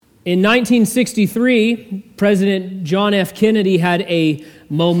In 1963, President John F. Kennedy had a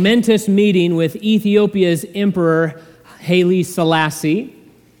momentous meeting with Ethiopia's Emperor Haile Selassie.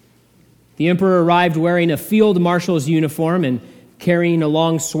 The emperor arrived wearing a field marshal's uniform and carrying a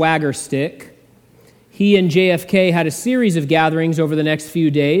long swagger stick. He and JFK had a series of gatherings over the next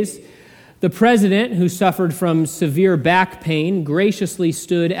few days. The president, who suffered from severe back pain, graciously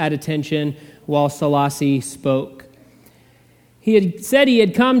stood at attention while Selassie spoke. He had said he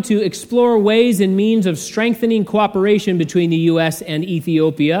had come to explore ways and means of strengthening cooperation between the U.S. and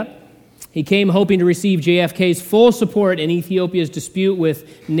Ethiopia. He came hoping to receive JFK's full support in Ethiopia's dispute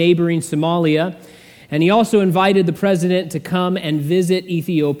with neighboring Somalia, and he also invited the president to come and visit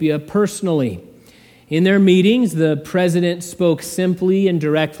Ethiopia personally. In their meetings, the president spoke simply and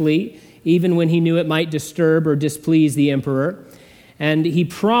directly, even when he knew it might disturb or displease the emperor, and he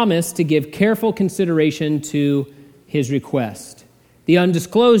promised to give careful consideration to his request. The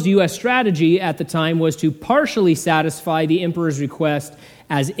undisclosed U.S. strategy at the time was to partially satisfy the emperor's request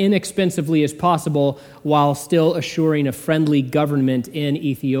as inexpensively as possible while still assuring a friendly government in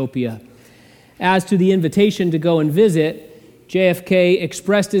Ethiopia. As to the invitation to go and visit, JFK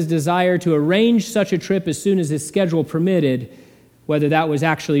expressed his desire to arrange such a trip as soon as his schedule permitted. Whether that was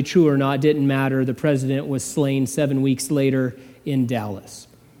actually true or not didn't matter. The president was slain 7 weeks later in Dallas.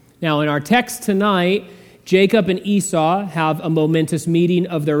 Now, in our text tonight, Jacob and Esau have a momentous meeting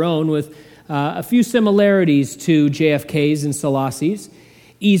of their own with a few similarities to JFK's and Selassie's.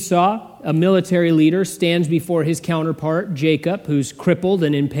 Esau, a military leader, stands before his counterpart, Jacob, who's crippled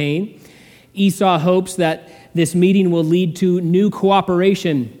and in pain. Esau hopes that this meeting will lead to new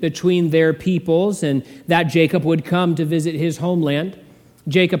cooperation between their peoples and that Jacob would come to visit his homeland.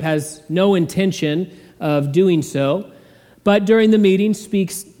 Jacob has no intention of doing so, but during the meeting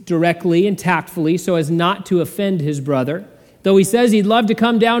speaks directly and tactfully so as not to offend his brother. Though he says he'd love to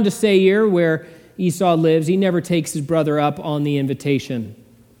come down to Seir, where Esau lives, he never takes his brother up on the invitation.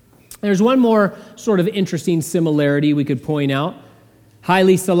 There's one more sort of interesting similarity we could point out.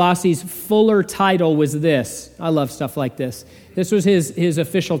 Haile Selassie's fuller title was this. I love stuff like this. This was his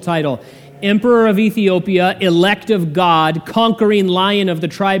official title: Emperor of Ethiopia, elect of God, conquering lion of the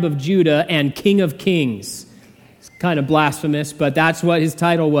tribe of Judah, and King of Kings. Kind of blasphemous, but that's what his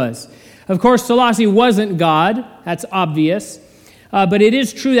title was. Of course, Selassie wasn't God. That's obvious. But it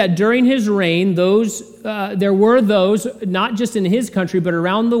is true that during his reign, there were those, not just in his country, but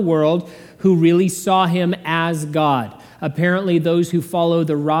around the world, who really saw him as God. Apparently, those who follow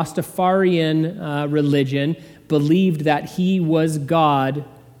the Rastafarian religion believed that he was God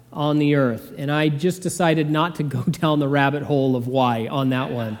on the earth. And I just decided not to go down the rabbit hole of why on that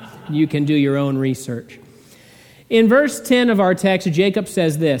one. You can do your own research. In verse 10 of our text, Jacob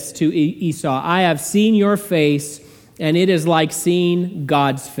says this to Esau: I have seen your face, and it is like seeing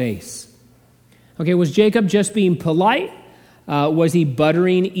God's face. Okay, was Jacob just being polite? Was he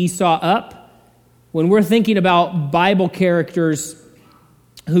buttering Esau up? When we're thinking about Bible characters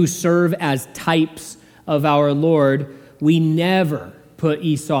who serve as types of our Lord, we never put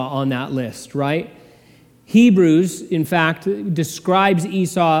Esau on that list, right? Hebrews, in fact, describes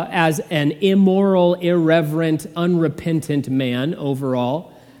Esau as an immoral, irreverent, unrepentant man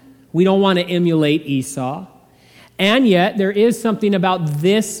overall. We don't want to emulate Esau. And yet, there is something about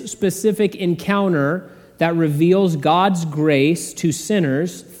this specific encounter that reveals God's grace to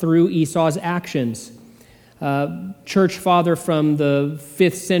sinners through Esau's actions. Church father from the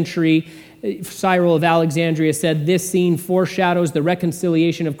 5th century, Cyril of Alexandria, said this scene foreshadows the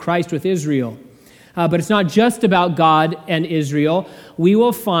reconciliation of Christ with Israel. But it's not just about God and Israel. We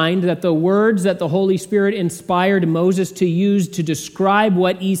will find that the words that the Holy Spirit inspired Moses to use to describe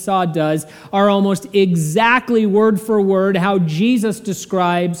what Esau does are almost exactly word for word how Jesus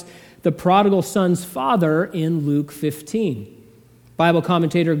describes the prodigal son's father in Luke 15. Bible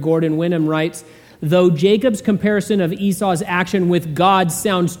commentator Gordon Wenham writes, though Jacob's comparison of Esau's action with God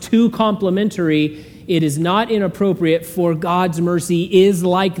sounds too complimentary, it is not inappropriate, for God's mercy is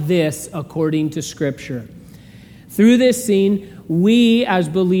like this according to Scripture. Through this scene, we as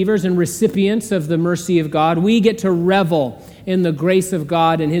believers and recipients of the mercy of God, we get to revel in the grace of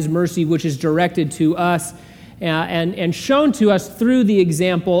God and His mercy, which is directed to us and shown to us through the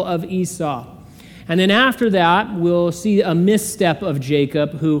example of Esau. And then after that, we'll see a misstep of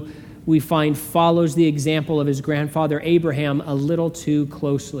Jacob, who we find follows the example of his grandfather Abraham a little too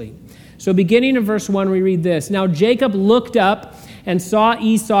closely. So beginning in verse 1, we read this. Now Jacob looked up and saw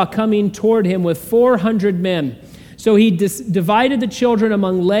Esau coming toward him with 400 men. So he divided the children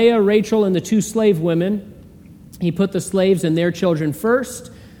among Leah, Rachel, and the 2 slave women. He put the slaves and their children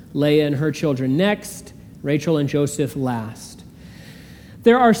first, Leah and her children next, Rachel and Joseph last.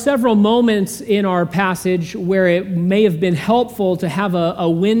 There are several moments in our passage where it may have been helpful to have a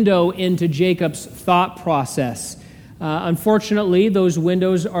window into Jacob's thought process. Unfortunately, those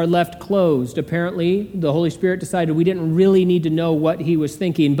windows are left closed. Apparently, the Holy Spirit decided we didn't really need to know what he was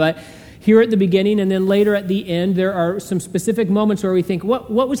thinking. But here at the beginning and then later at the end, there are some specific moments where we think, what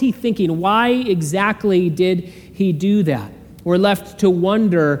was he thinking? Why exactly did he do that? We're left to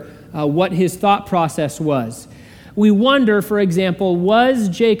wonder what his thought process was. We wonder, for example, was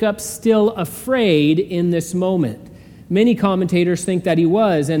Jacob still afraid in this moment? Many commentators think that he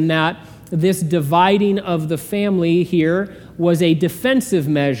was, and that this dividing of the family here was a defensive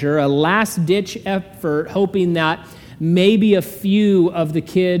measure, a last-ditch effort, hoping that maybe a few of the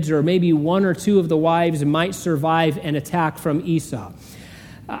kids or maybe one or two of the wives might survive an attack from Esau.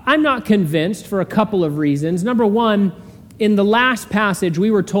 I'm not convinced for a couple of reasons. Number one, in the last passage, we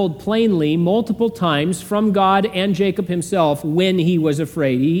were told plainly multiple times from God and Jacob himself when he was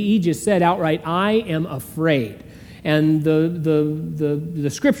afraid. He just said outright, I am afraid. And the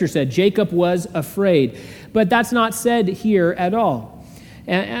scripture said Jacob was afraid. But that's not said here at all.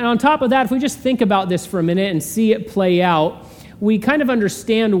 And on top of that, if we just think about this for a minute and see it play out, we kind of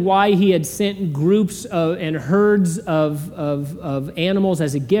understand why he had sent groups and herds of animals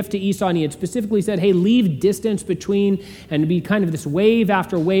as a gift to Esau, and he had specifically said, hey, leave distance between, and to be kind of this wave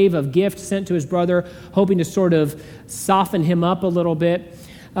after wave of gifts sent to his brother, hoping to sort of soften him up a little bit.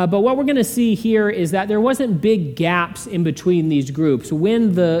 But what we're going to see here is that there wasn't big gaps in between these groups.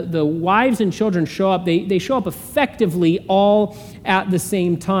 When the wives and children show up, they show up effectively all at the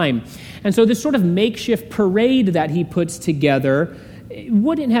same time. And so this sort of makeshift parade that he puts together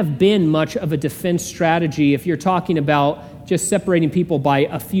wouldn't have been much of a defense strategy if you're talking about just separating people by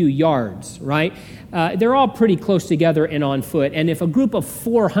a few yards, right? They're all pretty close together and on foot. And if a group of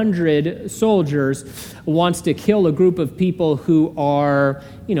 400 soldiers wants to kill a group of people who are,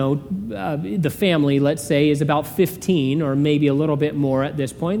 the family, let's say, is about 15 or maybe a little bit more at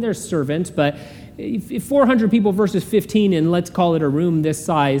this point. They're servants, but if 400 people versus 15, and let's call it a room this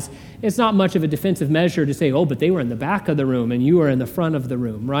size, it's not much of a defensive measure to say, but they were in the back of the room and you were in the front of the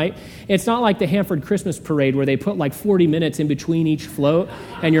room, right? It's not like the Hanford Christmas Parade where they put like 40 minutes in between each float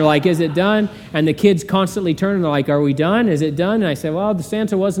and you're like, is it done? And the kids constantly turn and they're like, are we done? Is it done? And I say, well, the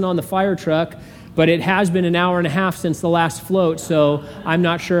Santa wasn't on the fire truck, but it has been an hour and a half since the last float, so I'm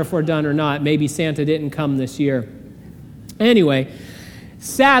not sure if we're done or not. Maybe Santa didn't come this year. Anyway,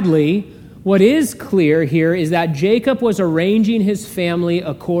 sadly, what is clear here is that Jacob was arranging his family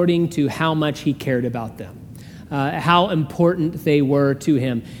according to how much he cared about them, how important they were to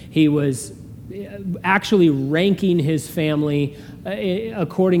him. He was actually ranking his family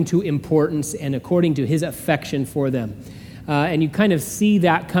according to importance and according to his affection for them. And you kind of see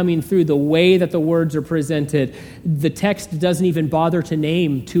that coming through the way that the words are presented. The text doesn't even bother to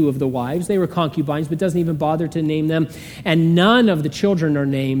name two of the wives. They were concubines, but doesn't even bother to name them. And none of the children are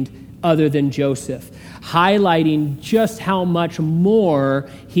named other than Joseph, highlighting just how much more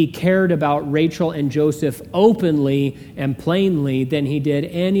he cared about Rachel and Joseph openly and plainly than he did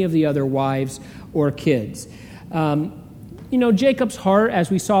any of the other wives or kids. Jacob's heart,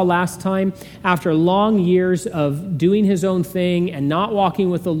 as we saw last time, after long years of doing his own thing and not walking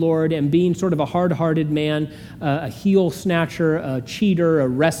with the Lord and being sort of a hard-hearted man, a heel snatcher, a cheater, a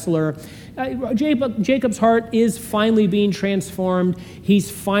wrestler, Jacob's heart is finally being transformed.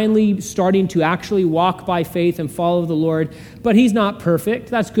 He's finally starting to actually walk by faith and follow the Lord, but he's not perfect.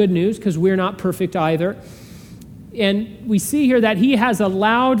 That's good news because we're not perfect either. And we see here that he has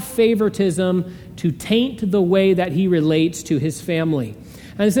allowed favoritism to taint the way that he relates to his family.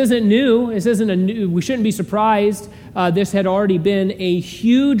 And this isn't new. We shouldn't be surprised. This had already been a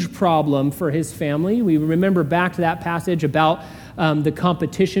huge problem for his family. We remember back to that passage about the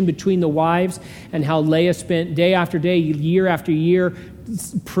competition between the wives and how Leah spent day after day, year after year,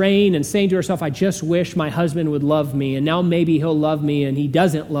 praying and saying to herself, I just wish my husband would love me, and now maybe he'll love me, and he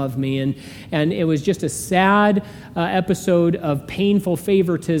doesn't love me. And it was just a sad episode of painful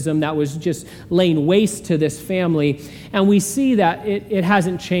favoritism that was just laying waste to this family. And we see that it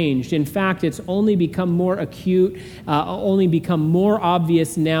hasn't changed. In fact, it's only become more acute, only become more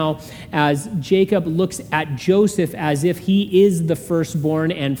obvious now as Jacob looks at Joseph as if he is the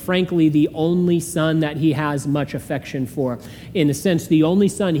firstborn and frankly the only son that he has much affection for. In a sense, the only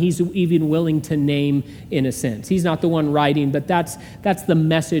son he's even willing to name, in a sense. He's not the one writing, but that's the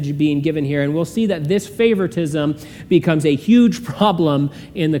message being given here. And we'll see that this favoritism becomes a huge problem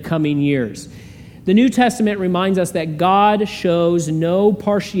in the coming years. The New Testament reminds us that God shows no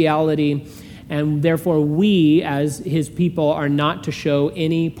partiality, and therefore we, as his people, are not to show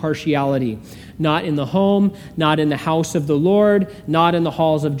any partiality. not in the home, not in the house of the Lord, not in the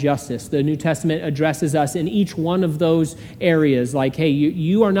halls of justice. The New Testament addresses us in each one of those areas, like, hey,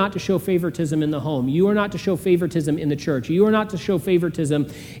 you are not to show favoritism in the home. You are not to show favoritism in the church. You are not to show favoritism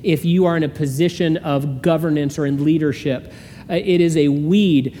if you are in a position of governance or in leadership. It is a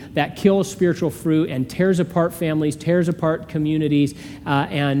weed that kills spiritual fruit and tears apart families, tears apart communities,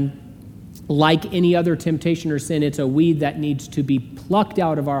 and like any other temptation or sin, it's a weed that needs to be plucked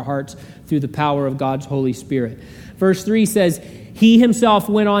out of our hearts through the power of God's Holy Spirit. Verse 3 says, he himself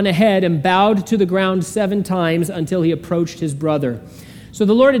went on ahead and bowed to the ground 7 times until he approached his brother. So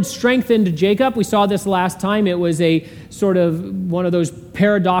the Lord had strengthened Jacob. We saw this last time. It was a sort of one of those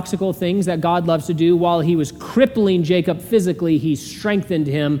paradoxical things that God loves to do. While he was crippling Jacob physically, he strengthened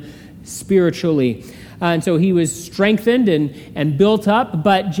him spiritually. And so he was strengthened and built up,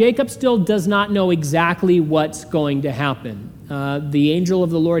 but Jacob still does not know exactly what's going to happen. The angel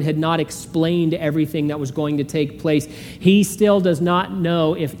of the Lord had not explained everything that was going to take place. He still does not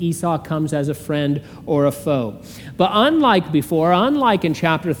know if Esau comes as a friend or a foe. But unlike before, unlike in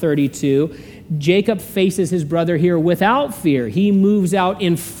chapter 32, Jacob faces his brother here without fear. He moves out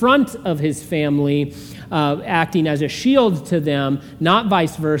in front of his family, acting as a shield to them, not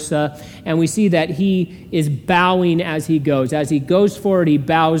vice versa. And we see that he is bowing as he goes. As he goes forward, he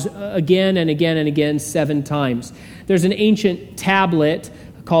bows again and again and again 7 times. There's an ancient tablet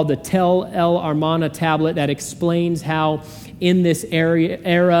called the Tel El Armana tablet that explains how in this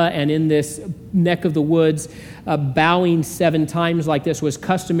era and in this neck of the woods, bowing 7 times like this was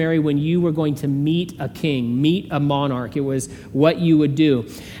customary when you were going to meet a king, meet a monarch. It was what you would do.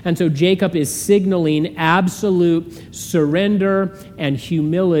 And so Jacob is signaling absolute surrender and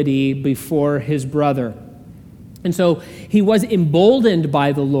humility before his brother. And so he was emboldened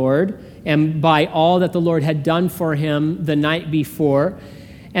by the Lord and by all that the Lord had done for him the night before.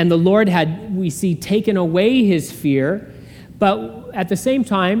 And the Lord had, we see, taken away his fear. But at the same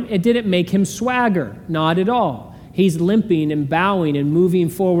time, it didn't make him swagger, not at all. He's limping and bowing and moving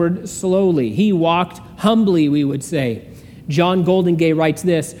forward slowly. He walked humbly, we would say. John Goldingay writes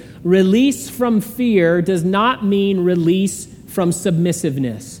this, release from fear does not mean release from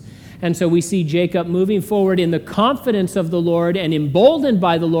submissiveness. And so we see Jacob moving forward in the confidence of the Lord and emboldened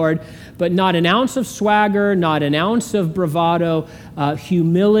by the Lord, but not an ounce of swagger, not an ounce of bravado,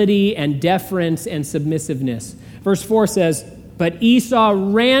 humility and deference and submissiveness. Verse 4 says, but Esau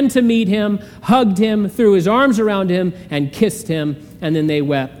ran to meet him, hugged him, threw his arms around him, and kissed him, and then they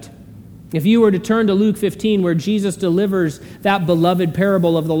wept. If you were to turn to Luke 15, where Jesus delivers that beloved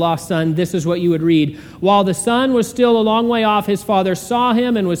parable of the lost son, this is what you would read. While the son was still a long way off, his father saw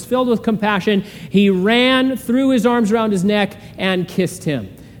him and was filled with compassion. He ran, threw his arms around his neck, and kissed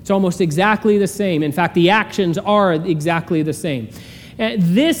him. It's almost exactly the same. In fact, the actions are exactly the same.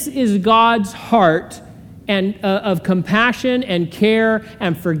 This is God's heart and of compassion and care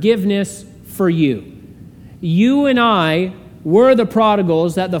and forgiveness for you. You and I were the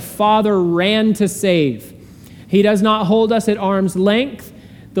prodigals that the Father ran to save. He does not hold us at arm's length.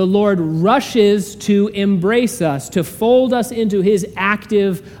 The Lord rushes to embrace us, to fold us into his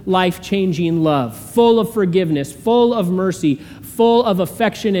active, life-changing love, full of forgiveness, full of mercy, full of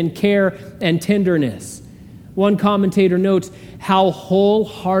affection and care and tenderness. One commentator notes how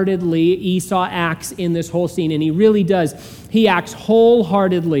wholeheartedly Esau acts in this whole scene, and he really does. He acts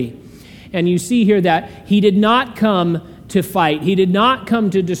wholeheartedly. And you see here that he did not come to fight. He did not come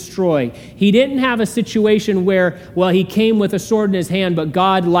to destroy. He didn't have a situation where, well, he came with a sword in his hand, but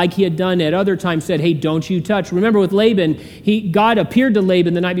God, like he had done at other times, said, hey, don't you touch. Remember with Laban, God appeared to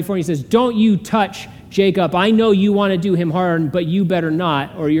Laban the night before, and he says, don't you touch Jacob. I know you want to do him harm, but you better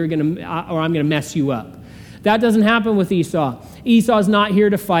not, or I'm going to mess you up. That doesn't happen with Esau. Esau's not here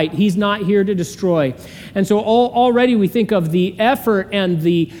to fight. He's not here to destroy. And so already we think of the effort and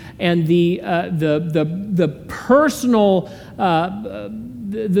the personal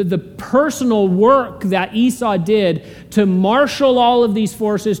the personal work that Esau did to marshal all of these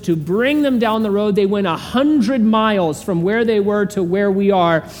forces, to bring them down the road. They went 100 miles from where they were to where we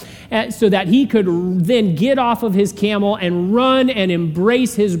are, so that he could then get off of his camel and run and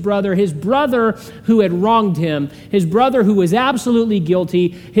embrace his brother who had wronged him, his brother who was absolutely guilty,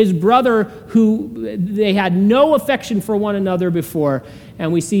 his brother who they had no affection for one another before.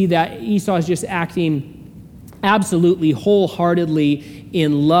 And we see that Esau is just acting absolutely wholeheartedly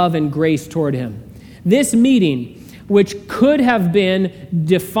in love and grace toward him. This meeting, which could have been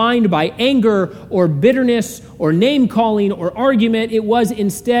defined by anger or bitterness or name-calling or argument, it was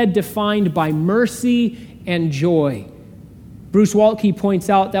instead defined by mercy and joy. Bruce Waltke points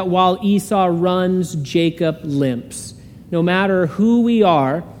out that while Esau runs, Jacob limps. No matter who we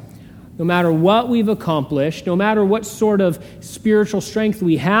are, no matter what we've accomplished, no matter what sort of spiritual strength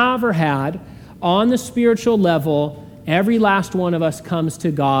we have or had, on the spiritual level, every last one of us comes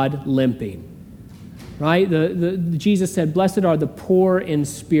to God limping. Right? Jesus said, blessed are the poor in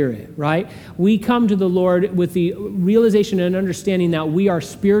spirit, right? We come to the Lord with the realization and understanding that we are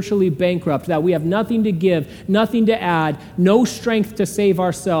spiritually bankrupt, that we have nothing to give, nothing to add, no strength to save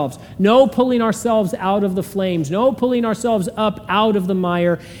ourselves, no pulling ourselves out of the flames, no pulling ourselves up out of the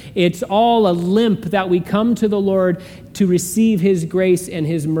mire. It's all a limp that we come to the Lord to receive his grace and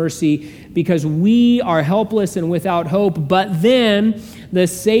his mercy because we are helpless and without hope. But then the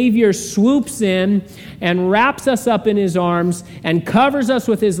Savior swoops in and wraps us up in his arms and covers us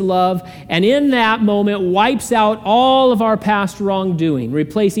with his love, and in that moment wipes out all of our past wrongdoing,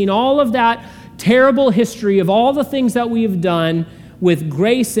 replacing all of that terrible history of all the things that we have done with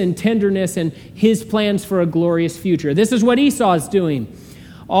grace and tenderness and his plans for a glorious future. This is what Esau is doing.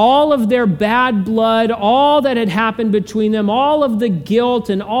 All of their bad blood, all that had happened between them, all of the guilt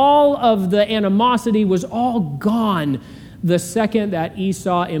and all of the animosity was all gone the second that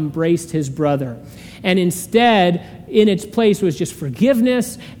Esau embraced his brother. And instead, in its place was just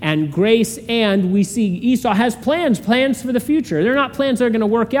forgiveness and grace, and we see Esau has plans for the future. They're not plans that are going to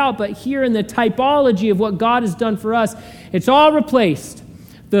work out, but here in the typology of what God has done for us, it's all replaced.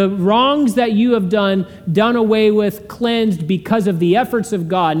 The wrongs that you have done away with, cleansed because of the efforts of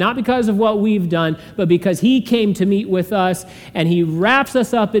God, not because of what we've done, but because he came to meet with us, and he wraps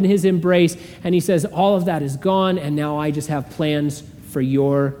us up in his embrace, and he says, all of that is gone, and now I just have plans for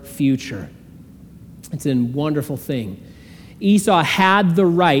your future. It's a wonderful thing. Esau had the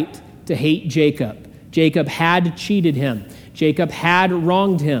right to hate Jacob. Jacob had cheated him. Jacob had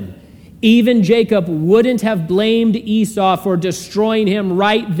wronged him. Even Jacob wouldn't have blamed Esau for destroying him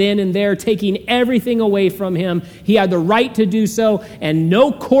right then and there, taking everything away from him. He had the right to do so, and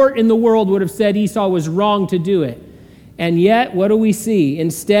no court in the world would have said Esau was wrong to do it. And yet, what do we see?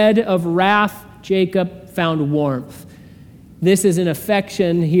 Instead of wrath, Jacob found warmth. This is an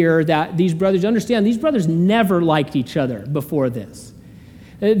affection here that these brothers understand. These brothers never liked each other before this.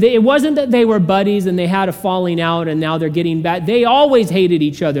 It wasn't that they were buddies and they had a falling out and now they're getting back. They always hated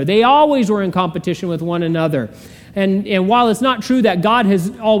each other. They always were in competition with one another. And while it's not true that God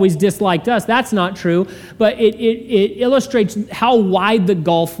has always disliked us, that's not true, but it illustrates how wide the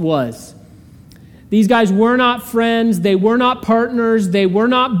gulf was. These guys were not friends. They were not partners. They were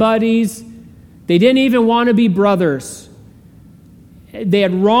not buddies. They didn't even want to be brothers. They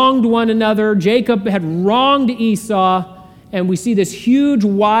had wronged one another. Jacob had wronged Esau. And we see this huge,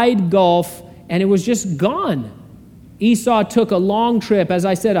 wide gulf, and it was just gone. Esau took a long trip, as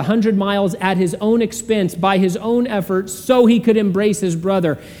I said, 100 miles at his own expense, by his own efforts, so he could embrace his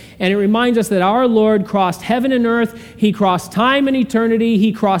brother. And it reminds us that our Lord crossed heaven and earth. He crossed time and eternity.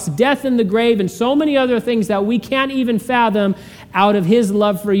 He crossed death and the grave and so many other things that we can't even fathom out of his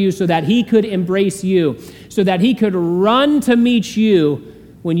love for you so that he could embrace you, so that he could run to meet you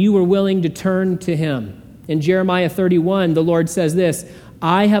when you were willing to turn to him. In Jeremiah 31, the Lord says this,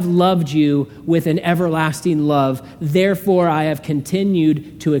 I have loved you with an everlasting love. Therefore, I have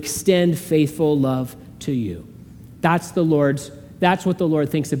continued to extend faithful love to you. That's what the Lord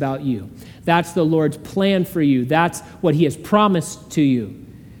thinks about you. That's the Lord's plan for you. That's what he has promised to you.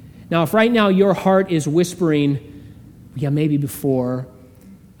 Now, if right now your heart is whispering, yeah, maybe before,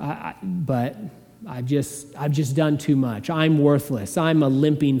 but I've just done too much. I'm worthless. I'm a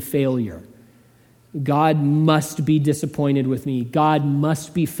limping failure. God must be disappointed with me. God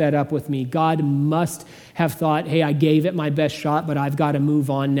must be fed up with me. God must have thought, hey, I gave it my best shot, but I've got to move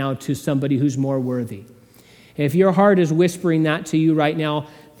on now to somebody who's more worthy. If your heart is whispering that to you right now,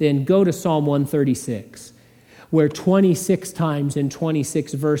 then go to Psalm 136, where 26 times in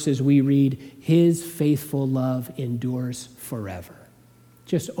 26 verses we read, his faithful love endures forever.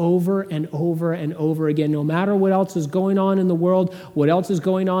 Just over and over and over again, no matter what else is going on in the world, what else is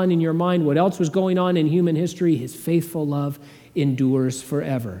going on in your mind, what else was going on in human history, his faithful love endures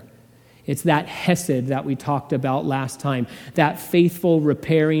forever. It's that hesed that we talked about last time, that faithful,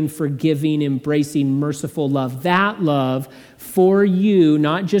 repairing, forgiving, embracing, merciful love. That love for you,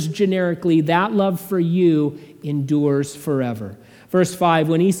 not just generically, that love for you endures forever. Verse 5,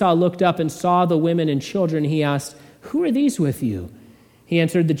 when Esau looked up and saw the women and children, he asked, who are these with you? He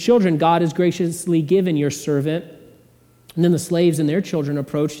answered, the children God has graciously given your servant. And then the slaves and their children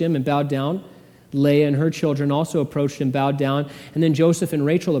approached him and bowed down. Leah and her children also approached and bowed down. And then Joseph and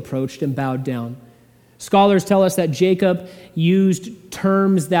Rachel approached and bowed down. Scholars tell us that Jacob used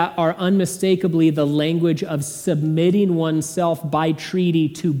terms that are unmistakably the language of submitting oneself by treaty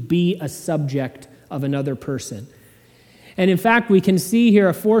to be a subject of another person. And in fact, we can see here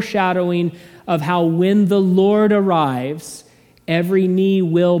a foreshadowing of how when the Lord arrives, every knee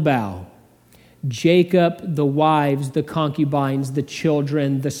will bow. Jacob, the wives, the concubines, the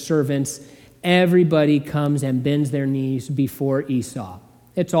children, the servants, everybody comes and bends their knees before Esau.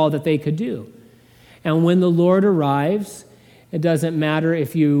 It's all that they could do. And when the Lord arrives, it doesn't matter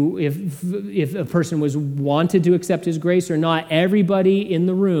if a person was wanted to accept his grace or not. Everybody in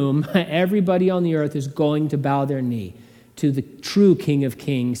the room, everybody on the earth is going to bow their knee to the true King of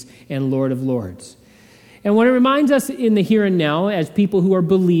Kings and Lord of Lords. And what it reminds us in the here and now as people who are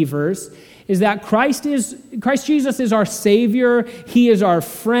believers is that Christ Jesus is our Savior, He is our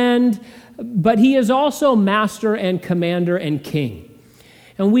friend, but He is also Master and Commander and King.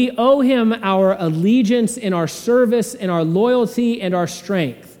 And we owe Him our allegiance and our service and our loyalty and our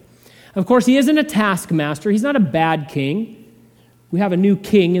strength. Of course, He isn't a taskmaster. He's not a bad king. We have a new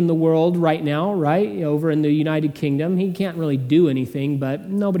king in the world right now, right? Over in the United Kingdom. He can't really do anything, but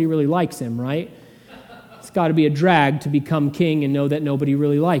nobody really likes him, right? It's got to be a drag to become king and know that nobody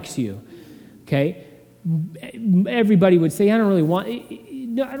really likes you. Okay? Everybody would say, I don't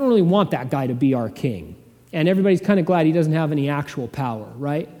really want that guy to be our king. And everybody's kind of glad he doesn't have any actual power,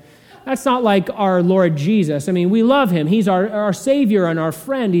 right? That's not like our Lord Jesus. I mean, we love Him. He's our Savior and our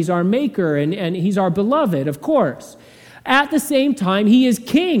friend. He's our Maker, and He's our beloved, of course. At the same time, He is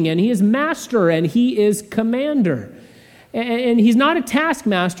King, and He is Master, and He is Commander. And He's not a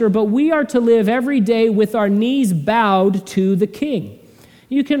taskmaster, but we are to live every day with our knees bowed to the King.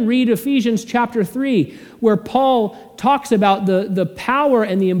 You can read Ephesians chapter 3, where Paul talks about the power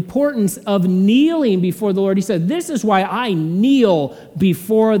and the importance of kneeling before the Lord. He said, this is why I kneel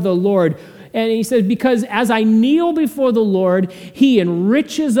before the Lord. And he says, because as I kneel before the Lord, He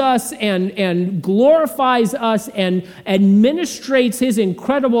enriches us and glorifies us and administrates His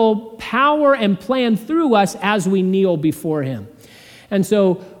incredible power and plan through us as we kneel before Him. And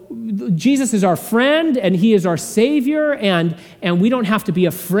so Jesus is our friend and He is our Savior, and we don't have to be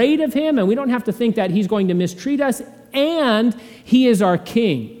afraid of Him, and we don't have to think that He's going to mistreat us, and He is our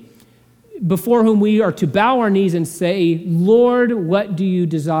King, before whom we are to bow our knees and say, Lord, what do you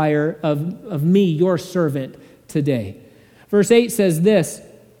desire of me, your servant, today? Verse 8 says this,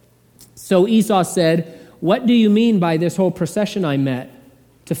 so Esau said, what do you mean by this whole procession I met?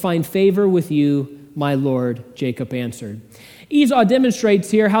 To find favor with you, my Lord, Jacob answered. Esau demonstrates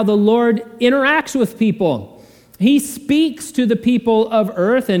here how the Lord interacts with people. He speaks to the people of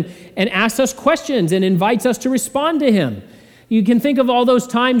earth and asks us questions and invites us to respond to Him. You can think of all those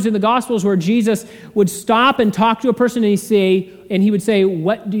times in the Gospels where Jesus would stop and talk to a person and he would say,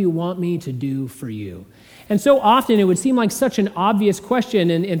 what do you want me to do for you? And so often it would seem like such an obvious question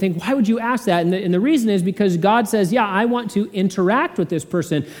and think, why would you ask that? And the reason is because God says, yeah, I want to interact with this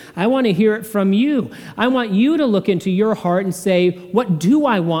person. I want to hear it from you. I want you to look into your heart and say, what do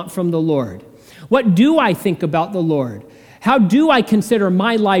I want from the Lord? What do I think about the Lord? How do I consider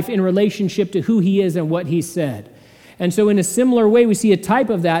my life in relationship to who He is and what He said? And so in a similar way, we see a type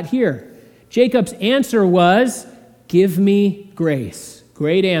of that here. Jacob's answer was, give me grace.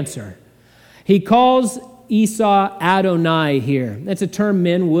 Great answer. He calls Esau Adonai here. That's a term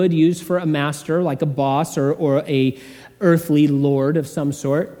men would use for a master, like a boss or a earthly lord of some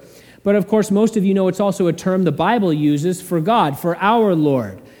sort. But of course, most of you know it's also a term the Bible uses for God, for our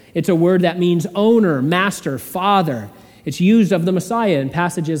Lord. It's a word that means owner, master, father. It's used of the Messiah in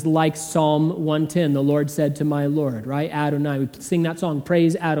passages like Psalm 110, the Lord said to my Lord, right? Adonai. We sing that song,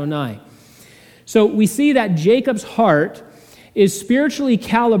 Praise Adonai. So we see that Jacob's heart is spiritually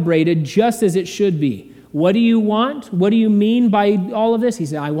calibrated just as it should be. What do you want? What do you mean by all of this? He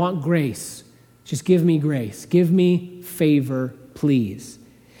said, I want grace. Just give me grace. Give me favor, please.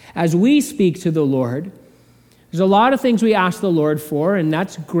 As we speak to the Lord, there's a lot of things we ask the Lord for, and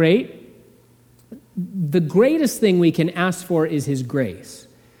that's great. The greatest thing we can ask for is His grace.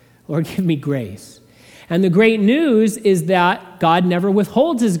 Lord, give me grace. And the great news is that God never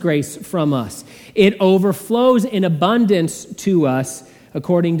withholds His grace from us. It overflows in abundance to us,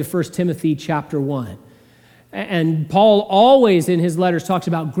 according to 1 Timothy chapter 1. And Paul always in his letters talks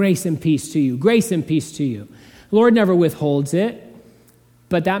about grace and peace to you, grace and peace to you. The Lord never withholds it,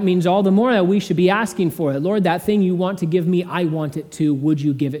 but that means all the more that we should be asking for it. Lord, that thing you want to give me, I want it too. Would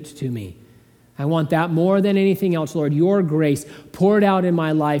you give it to me? I want that more than anything else, Lord. Your grace poured out in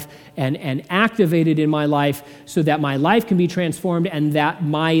my life and activated in my life so that my life can be transformed and that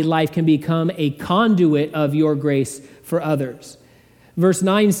my life can become a conduit of your grace for others. Verse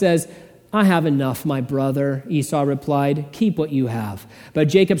 9 says, I have enough, my brother, Esau replied. Keep what you have. But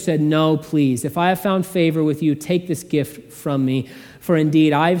Jacob said, no, please. If I have found favor with you, take this gift from me. For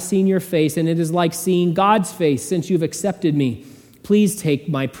indeed, I have seen your face, and it is like seeing God's face since you've accepted me. Please take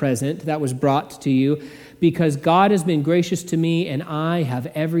my present that was brought to you, because God has been gracious to me, and I have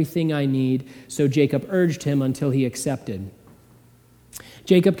everything I need. So Jacob urged him until he accepted.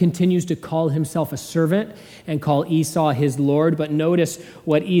 Jacob continues to call himself a servant and call Esau his Lord, but notice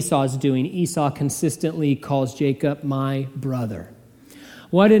what Esau is doing. Esau consistently calls Jacob my brother.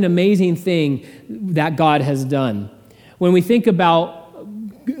 What an amazing thing that God has done. When we think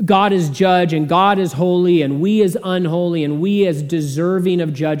about God as judge and God as holy and we as unholy and we as deserving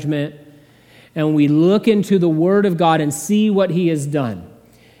of judgment, and we look into the Word of God and see what he has done,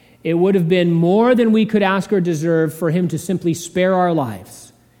 it would have been more than we could ask or deserve for him to simply spare our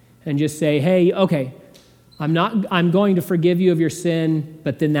lives and just say, hey, okay, I'm going to forgive you of your sin,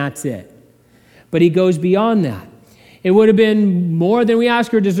 but then that's it. But he goes beyond that. It would have been more than we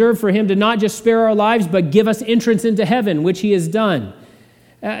ask or deserve for him to not just spare our lives, but give us entrance into heaven, which he has done.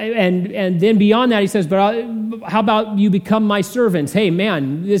 And then beyond that, he says, but how about you become my servants? Hey,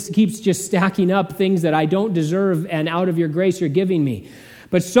 man, this keeps just stacking up things that I don't deserve, and out of your grace you're giving me.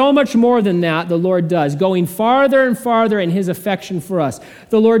 But so much more than that, the Lord does, going farther and farther in his affection for us.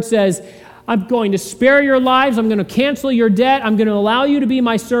 The Lord says, I'm going to spare your lives. I'm going to cancel your debt. I'm going to allow you to be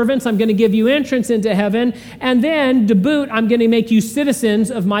my servants. I'm going to give you entrance into heaven. And then, to boot, I'm going to make you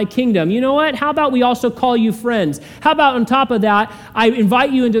citizens of my kingdom. You know what? How about we also call you friends? How about on top of that, I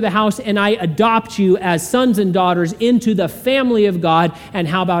invite you into the house and I adopt you as sons and daughters into the family of God. And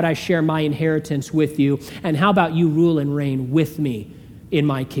how about I share my inheritance with you? And how about you rule and reign with me in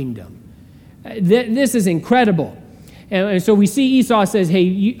my kingdom? This is incredible. And so we see Esau says,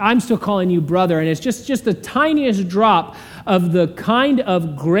 hey, I'm still calling you brother. And it's just the tiniest drop of the kind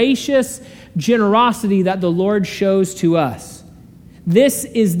of gracious generosity that the Lord shows to us. This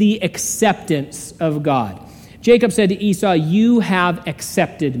is the acceptance of God. Jacob said to Esau, you have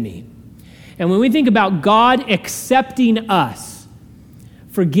accepted me. And when we think about God accepting us,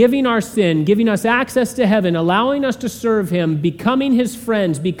 forgiving our sin, giving us access to heaven, allowing us to serve him, becoming his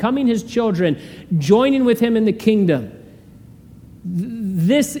friends, becoming his children, joining with him in the kingdom,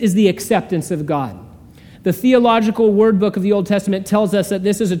 this is the acceptance of God. The theological word book of the Old Testament tells us that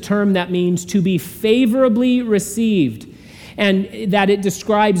this is a term that means to be favorably received, and that it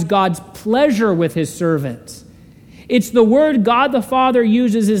describes God's pleasure with his servants. It's the word God the Father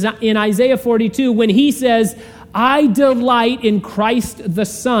uses in Isaiah 42 when he says, I delight in Christ the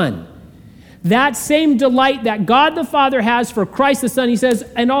Son. That same delight that God the Father has for Christ the Son, he says,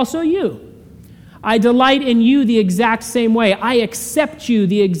 and also you. I delight in you the exact same way. I accept you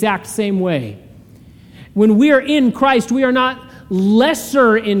the exact same way. When we are in Christ, we are not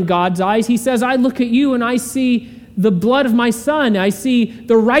lesser in God's eyes. He says, I look at you and I see the blood of my Son. I see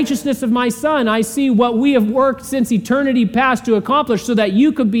the righteousness of my Son. I see what we have worked since eternity past to accomplish so that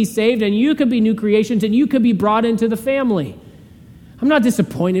you could be saved and you could be new creations and you could be brought into the family. I'm not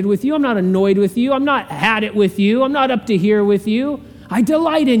disappointed with you. I'm not annoyed with you. I'm not had it with you. I'm not up to here with you. I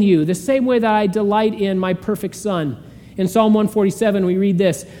delight in you the same way that I delight in my perfect Son. In Psalm 147, we read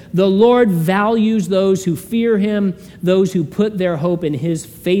this, the Lord values those who fear him, those who put their hope in his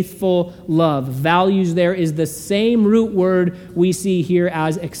faithful love. Values there is the same root word we see here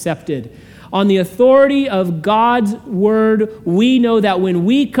as accepted. On the authority of God's word, we know that when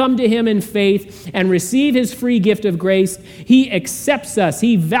we come to him in faith and receive his free gift of grace, he accepts us,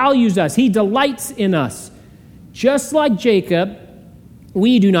 he values us, he delights in us. Just like Jacob,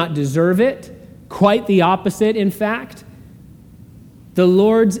 we do not deserve it. Quite the opposite, in fact. The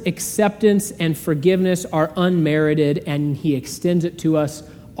Lord's acceptance and forgiveness are unmerited, and he extends it to us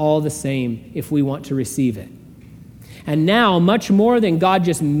all the same if we want to receive it. And now, much more than God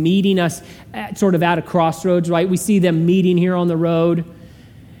just meeting us at a crossroads, right? We see them meeting here on the road.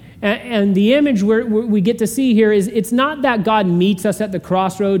 And the image we get to see here is it's not that God meets us at the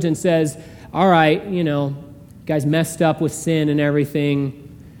crossroads and says, all right, guys messed up with sin and everything.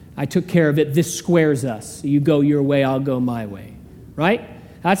 I took care of it. This squares us. You go your way, I'll go my way. Right?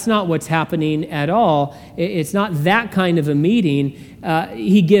 That's not what's happening at all. It's not that kind of a meeting.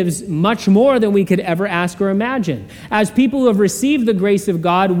 He gives much more than we could ever ask or imagine. As people who have received the grace of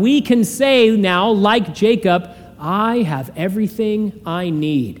God, we can say now, like Jacob, I have everything I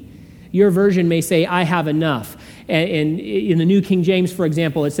need. Your version may say, I have enough. And in the New King James, for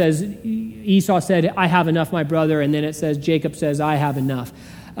example, it says, Esau said, I have enough, my brother. And then it says, Jacob says, I have enough.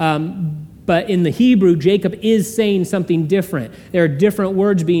 But in the Hebrew, Jacob is saying something different. There are different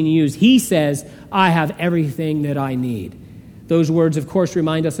words being used. He says, I have everything that I need. Those words, of course,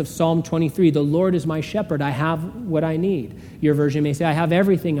 remind us of Psalm 23. The Lord is my shepherd. I have what I need. Your version may say, I have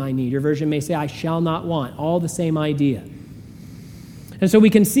everything I need. Your version may say, I shall not want. All the same idea. And so we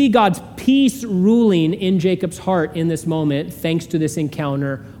can see God's peace ruling in Jacob's heart in this moment, thanks to this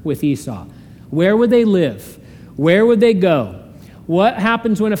encounter with Esau. Where would they live? Where would they go? What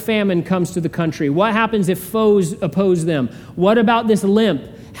happens when a famine comes to the country? What happens if foes oppose them? What about this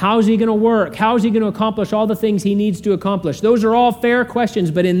limp? How is he going to work? How is he going to accomplish all the things he needs to accomplish? Those are all fair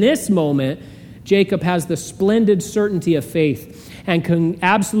questions, but in this moment, Jacob has the splendid certainty of faith and can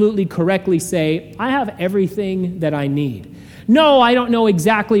absolutely correctly say, I have everything that I need. No, I don't know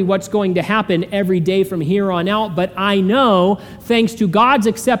exactly what's going to happen every day from here on out, but I know, thanks to God's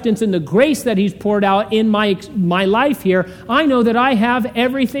acceptance and the grace that he's poured out in my life here, I know that I have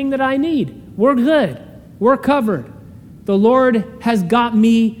everything that I need. We're good. We're covered. The Lord has got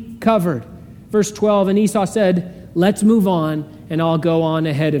me covered. Verse 12, and Esau said, let's move on, and I'll go on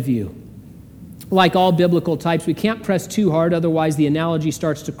ahead of you. Like all biblical types, we can't press too hard, otherwise the analogy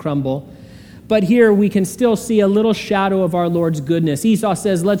starts to crumble. But here we can still see a little shadow of our Lord's goodness. Esau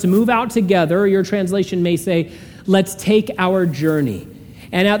says, let's move out together. Your translation may say, let's take our journey.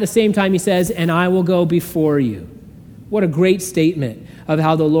 And at the same time he says, and I will go before you. What a great statement of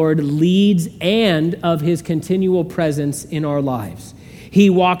how the Lord leads and of his continual presence in our lives. He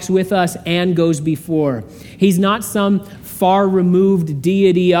walks with us and goes before. He's not some far-removed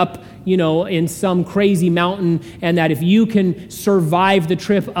deity up, in some crazy mountain, and that if you can survive the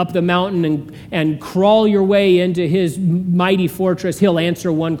trip up the mountain and crawl your way into his mighty fortress, he'll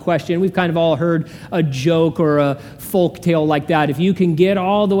answer one question. We've kind of all heard a joke or a folk tale like that. If you can get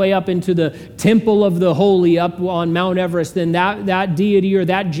all the way up into the temple of the holy up on Mount Everest, then that deity or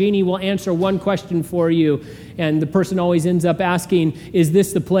that genie will answer one question for you. And the person always ends up asking, is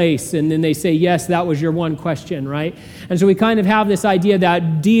this the place? And then they say, yes, that was your one question, right? And so we kind of have this idea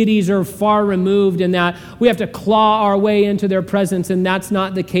that deities are far removed and that we have to claw our way into their presence, and that's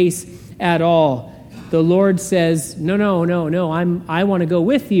not the case at all. The Lord says, no, I want to go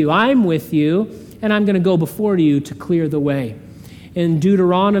with you. I'm with you, and I'm going to go before you to clear the way. In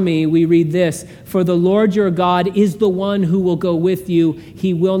Deuteronomy, we read this, for the Lord your God is the one who will go with you.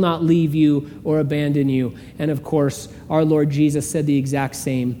 He will not leave you or abandon you. And of course, our Lord Jesus said the exact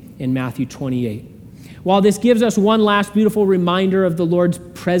same in Matthew 28. While this gives us one last beautiful reminder of the Lord's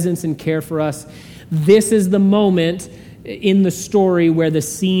presence and care for us, this is the moment in the story where the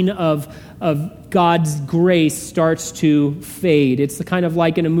scene of God's grace starts to fade. It's kind of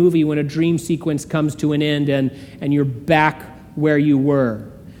like in a movie when a dream sequence comes to an end and you're back where you were.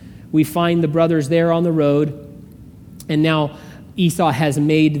 We find the brothers there on the road, and now Esau has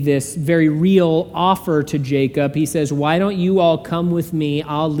made this very real offer to Jacob. He says, why don't you all come with me?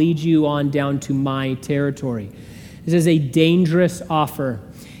 I'll lead you on down to my territory. This is a dangerous offer.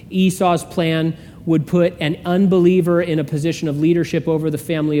 Esau's plan would put an unbeliever in a position of leadership over the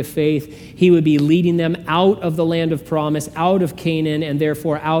family of faith. He would be leading them out of the land of promise, out of Canaan, and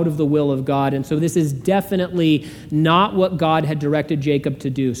therefore out of the will of God. And so this is definitely not what God had directed Jacob to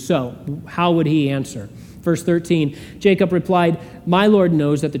do. So how would he answer? Verse 13, Jacob replied, my Lord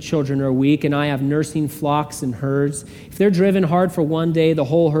knows that the children are weak, and I have nursing flocks and herds. If they're driven hard for one day, the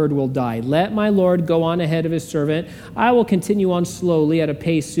whole herd will die. Let my Lord go on ahead of his servant. I will continue on slowly at a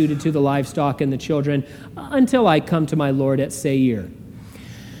pace suited to the livestock and the children until I come to my Lord at Seir.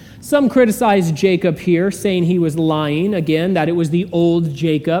 Some criticize Jacob here, saying he was lying, again, that it was the old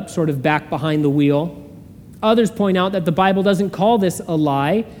Jacob, sort of back behind the wheel. Others point out that the Bible doesn't call this a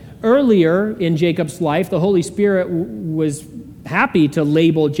lie. Earlier in Jacob's life, the Holy Spirit was happy to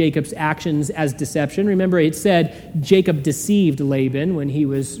label Jacob's actions as deception. Remember, it said Jacob deceived Laban when he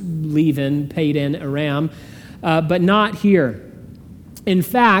was leaving Padan Aram, but not here. In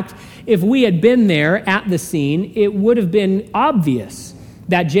fact, if we had been there at the scene, it would have been obvious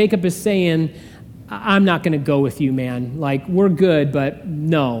that Jacob is saying, I'm not going to go with you, man. Like, we're good, but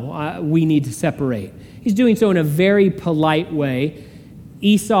no, we need to separate. He's doing so in a very polite way.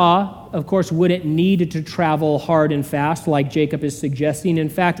 Esau, of course, wouldn't need to travel hard and fast like Jacob is suggesting. In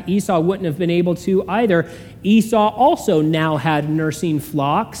fact, Esau wouldn't have been able to either. Esau also now had nursing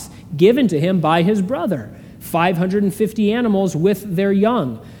flocks given to him by his brother, 550 animals with their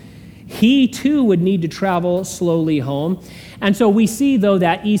young. He too would need to travel slowly home. And so we see, though,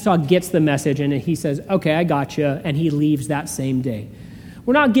 that Esau gets the message and he says, okay, I got you, and he leaves that same day.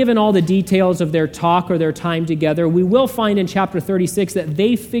 We're not given all the details of their talk or their time together. We will find in chapter 36 that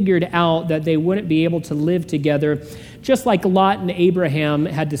they figured out that they wouldn't be able to live together, just like Lot and Abraham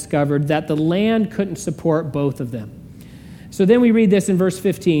had discovered that the land couldn't support both of them. So then we read this in verse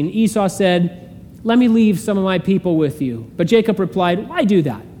 15. Esau said, Let me leave some of my people with you. But Jacob replied, why do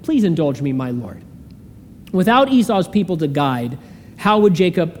that? Please indulge me, my lord. Without Esau's people to guide, how would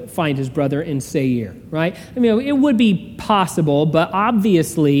Jacob find his brother in Seir, right? I mean, it would be possible, but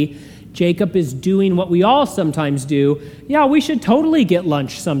obviously Jacob is doing what we all sometimes do. Yeah, we should totally get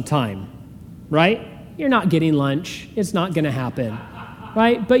lunch sometime, right? You're not getting lunch. It's not going to happen,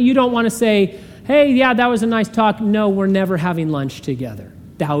 right? But you don't want to say, hey, yeah, that was a nice talk. No, we're never having lunch together.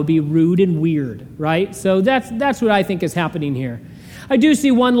 That would be rude and weird, right? So that's what I think is happening here. I do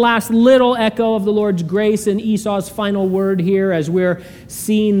see one last little echo of the Lord's grace in Esau's final word here as we're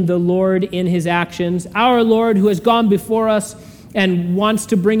seeing the Lord in his actions. Our Lord, who has gone before us and wants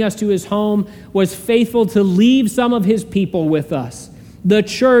to bring us to his home, was faithful to leave some of his people with us. The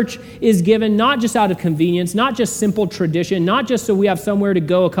church is given not just out of convenience, not just simple tradition, not just so we have somewhere to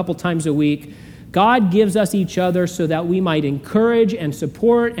go a couple times a week. God gives us each other so that we might encourage and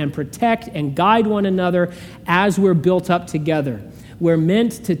support and protect and guide one another as we're built up together. We're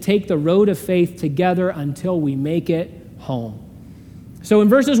meant to take the road of faith together until we make it home. So in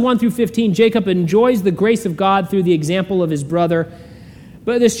verses 1 through 15, Jacob enjoys the grace of God through the example of his brother.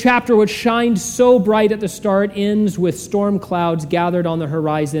 But this chapter, which shined so bright at the start, ends with storm clouds gathered on the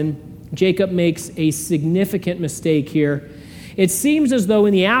horizon. Jacob makes a significant mistake here. It seems as though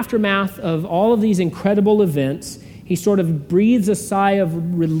in the aftermath of all of these incredible events, he sort of breathes a sigh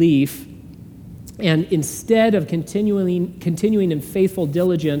of relief, and instead of continuing in faithful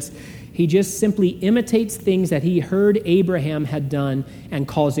diligence, he just simply imitates things that he heard Abraham had done and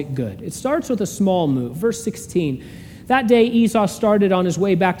calls it good. It starts with a small move. Verse 16, that day Esau started on his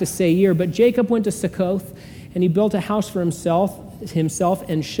way back to Seir, but Jacob went to Succoth, and he built a house for himself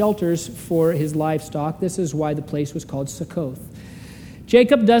and shelters for his livestock. This is why the place was called Succoth.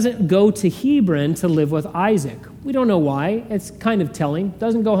 Jacob doesn't go to Hebron to live with Isaac. We don't know why. It's kind of telling.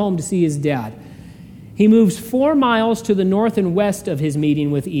 Doesn't go home to see his dad. He moves 4 miles to the north and west of his meeting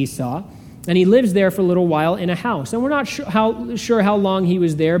with Esau, and he lives there for a little while in a house. And we're not sure how long he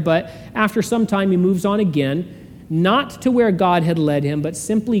was there, but after some time he moves on again, not to where God had led him, but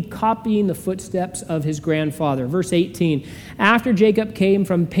simply copying the footsteps of his grandfather. Verse 18, after Jacob came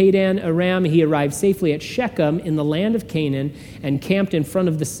from Padan Aram, he arrived safely at Shechem in the land of Canaan and camped in front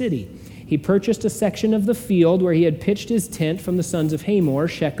of the city. He purchased a section of the field where he had pitched his tent from the sons of Hamor,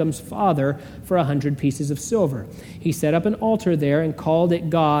 Shechem's father, for 100 pieces of silver. He set up an altar there and called it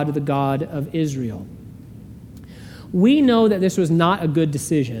God, the God of Israel. We know that this was not a good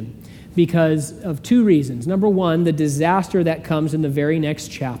decision because of 2 reasons. Number 1, the disaster that comes in the very next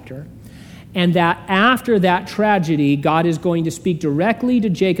chapter, and that after that tragedy, God is going to speak directly to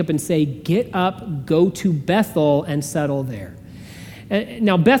Jacob and say, get up, go to Bethel, and settle there.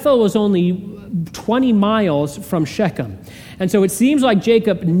 Now, Bethel was only 20 miles from Shechem. And so it seems like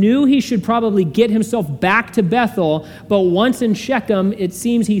Jacob knew he should probably get himself back to Bethel, but once in Shechem, it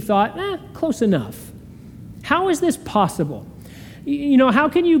seems he thought, close enough. How is this possible? You know, how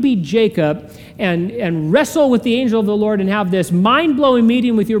can you be Jacob and wrestle with the angel of the Lord and have this mind-blowing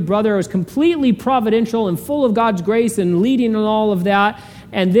meeting with your brother who is completely providential and full of God's grace and leading and all of that,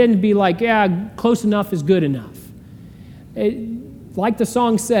 and then be like, close enough is good enough? Like the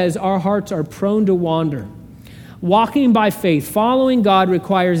song says, our hearts are prone to wander. Walking by faith, following God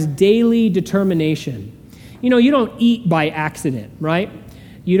requires daily determination. You know, you don't eat by accident, right?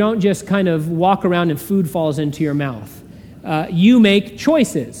 You don't just kind of walk around and food falls into your mouth. You make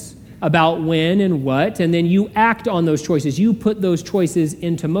choices about when and what, and then you act on those choices. You put those choices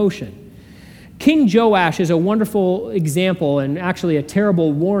into motion. King Joash is a wonderful example and actually a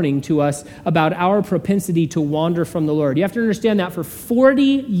terrible warning to us about our propensity to wander from the Lord. You have to understand that for 40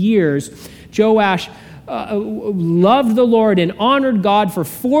 years, Joash loved the Lord and honored God for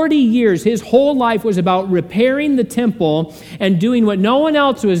 40 years. His whole life was about repairing the temple and doing what no one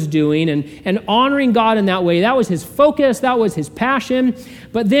else was doing and honoring God in that way. That was his focus. That was his passion.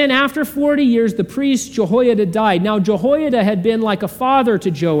 But then after 40 years, the priest Jehoiada died. Now, Jehoiada had been like a father to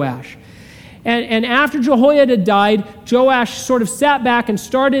Joash. And after Jehoiada died, Joash sort of sat back and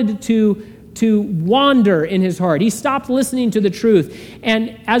started to wander in his heart. He stopped listening to the truth.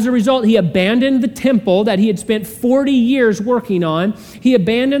 And as a result, he abandoned the temple that he had spent 40 years working on. He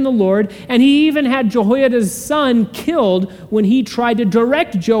abandoned the Lord. And he even had Jehoiada's son killed when he tried to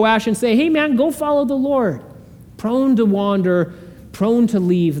direct Joash and say, hey man, go follow the Lord. Prone to wander, prone to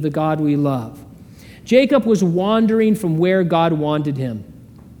leave the God we love. Jacob was wandering from where God wanted him.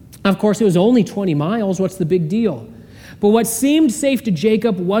 Of course, it was only 20 miles. What's the big deal? But what seemed safe to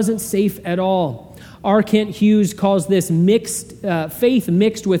Jacob wasn't safe at all. R. Kent Hughes calls this faith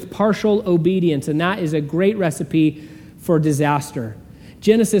mixed with partial obedience, and that is a great recipe for disaster.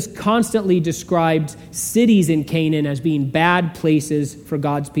 Genesis constantly described cities in Canaan as being bad places for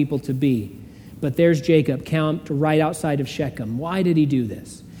God's people to be. But there's Jacob, camped right outside of Shechem. Why did he do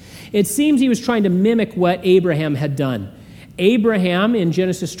this? It seems he was trying to mimic what Abraham had done. Abraham, in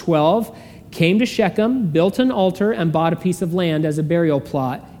Genesis 12, came to Shechem, built an altar, and bought a piece of land as a burial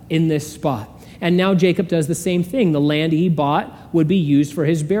plot in this spot. And now Jacob does the same thing. The land he bought would be used for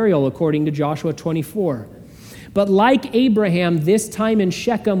his burial, according to Joshua 24. But like Abraham, this time in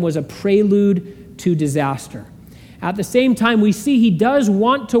Shechem was a prelude to disaster. At the same time, we see he does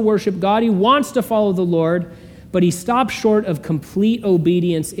want to worship God. He wants to follow the Lord, but he stops short of complete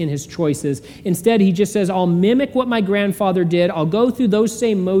obedience in his choices. Instead, he just says, I'll mimic what my grandfather did. I'll go through those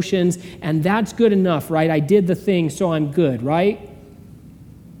same motions, and that's good enough, right? I did the thing, so I'm good, right?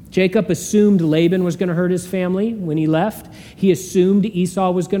 Jacob assumed Laban was going to hurt his family when he left. He assumed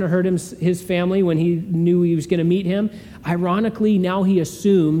Esau was going to hurt his family when he knew he was going to meet him. Ironically, now he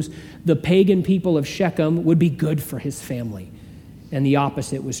assumes the pagan people of Shechem would be good for his family. And the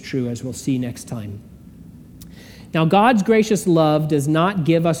opposite was true, as we'll see next time. Now, God's gracious love does not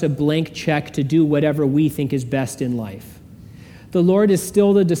give us a blank check to do whatever we think is best in life. The Lord is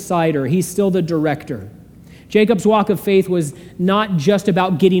still the decider. He's still the director. Jacob's walk of faith was not just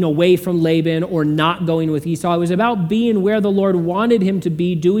about getting away from Laban or not going with Esau. It was about being where the Lord wanted him to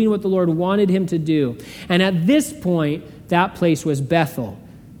be, doing what the Lord wanted him to do. And at this point, that place was Bethel,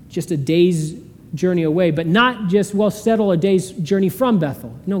 just a day's journey away, but not just, settle a day's journey from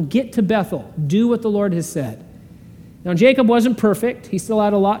Bethel. No, get to Bethel. Do what the Lord has said. Now, Jacob wasn't perfect. He still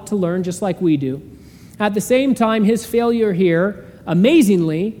had a lot to learn, just like we do. At the same time, his failure here,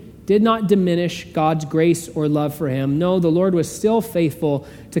 amazingly, did not diminish God's grace or love for him. No, the Lord was still faithful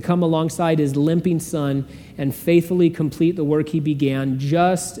to come alongside his limping son and faithfully complete the work he began,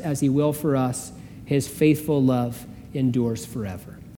 just as he will for us. His faithful love endures forever.